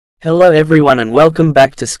Hello everyone and welcome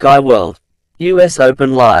back to Sky World. US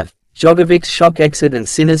Open Live. Djokovic's shock exit and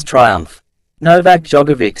Sinner's triumph. Novak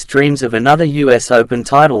Djokovic's dreams of another US Open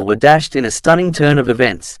title were dashed in a stunning turn of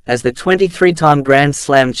events, as the 23-time Grand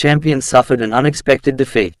Slam champion suffered an unexpected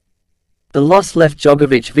defeat. The loss left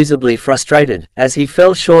Djokovic visibly frustrated, as he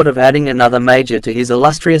fell short of adding another major to his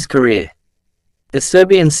illustrious career. The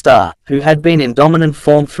Serbian star, who had been in dominant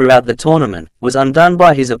form throughout the tournament, was undone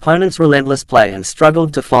by his opponent's relentless play and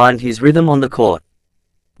struggled to find his rhythm on the court.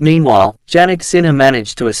 Meanwhile, Jannik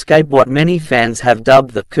managed to escape what many fans have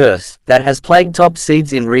dubbed the curse that has plagued top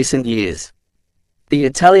seeds in recent years. The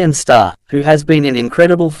Italian star, who has been in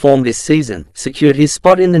incredible form this season, secured his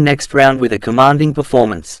spot in the next round with a commanding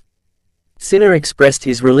performance. Sinner expressed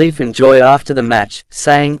his relief and joy after the match,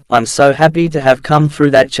 saying, "I'm so happy to have come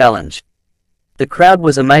through that challenge. The crowd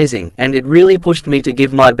was amazing, and it really pushed me to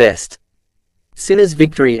give my best." Sinner's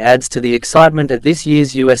victory adds to the excitement at this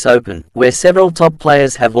year's US Open, where several top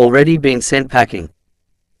players have already been sent packing.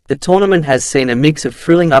 The tournament has seen a mix of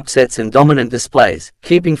thrilling upsets and dominant displays,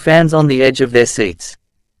 keeping fans on the edge of their seats.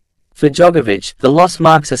 For Djokovic, the loss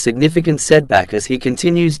marks a significant setback as he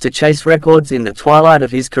continues to chase records in the twilight of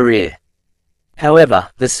his career. However,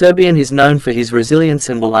 the Serbian is known for his resilience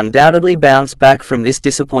and will undoubtedly bounce back from this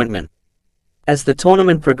disappointment. As the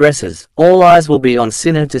tournament progresses, all eyes will be on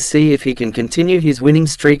Sinner to see if he can continue his winning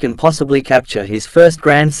streak and possibly capture his first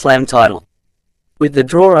Grand Slam title. With the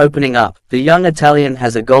draw opening up, the young Italian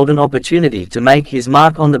has a golden opportunity to make his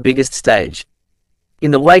mark on the biggest stage.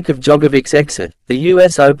 In the wake of Djokovic's exit, the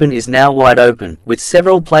US Open is now wide open, with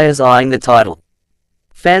several players eyeing the title.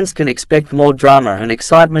 Fans can expect more drama and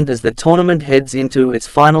excitement as the tournament heads into its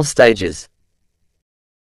final stages.